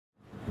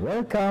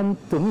Welcome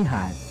to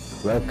Mihas.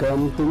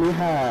 Welcome to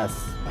Mihas.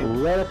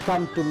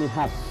 Welcome to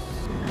Mihas.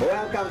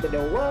 Welcome to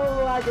the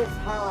world's largest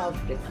halal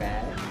street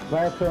fair.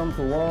 Welcome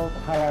to World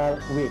Halal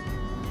Week.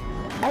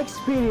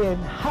 Experience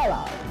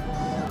halal.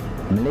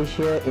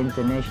 Malaysia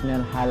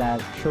International Halal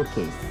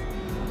Showcase.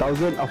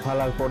 Thousands of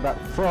halal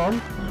products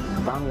from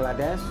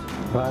Bangladesh,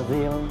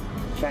 Brazil,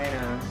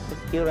 China,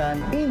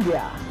 Iran,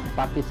 India,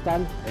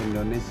 Pakistan,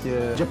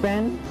 Indonesia,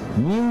 Japan,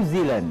 New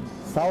Zealand,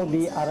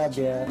 Saudi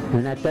Arabia,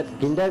 United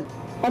Kingdom,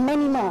 and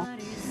many more.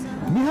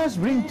 Mihas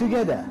bring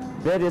together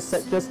various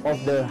sectors of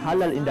the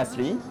halal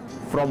industry,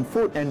 from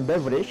food and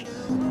beverage,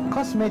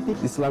 cosmetic,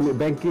 Islamic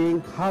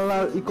banking,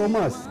 halal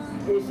e-commerce,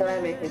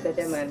 Islamic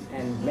entertainment,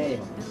 and many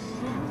more.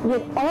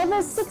 With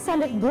over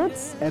 600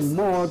 booths and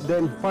more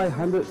than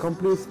 500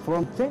 companies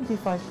from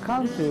 25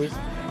 countries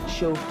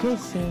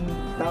showcasing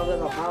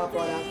Thousands of halal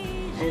products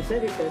and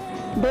services.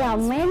 there are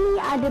many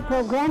other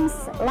programs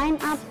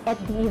lined up at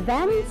the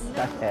event,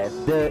 such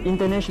as the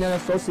International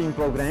Sourcing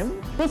Program,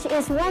 which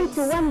is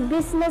one-to-one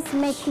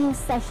business-making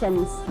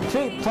sessions,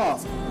 Trade Talk,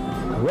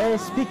 where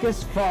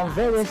speakers from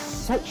various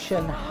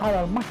sections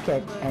halal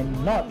market, and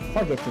not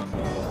forgetting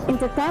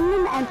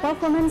entertainment and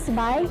performance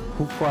by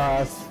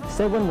Hufaz,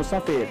 Seven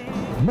Musafir,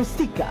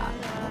 Mustika,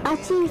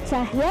 Aci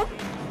Cahya,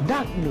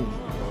 Dagni,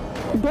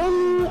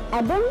 Denny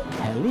Adam,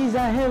 Eliza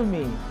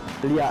Helmi,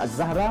 Lia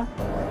Zahra,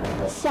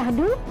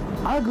 Syahdu,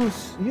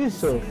 Agus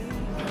Yusuf,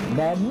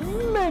 dan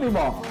many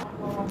more.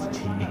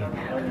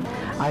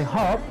 I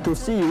hope to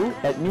see you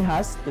at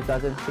Mihas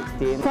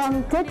 2016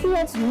 from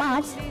 30th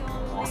March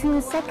to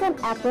 2nd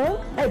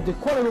April at the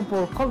Kuala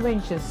Lumpur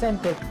Convention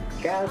Centre.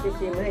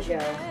 KLCC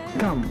Malaysia.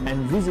 Come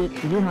and visit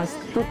Mihas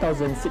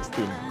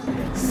 2016.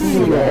 See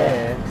you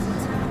there.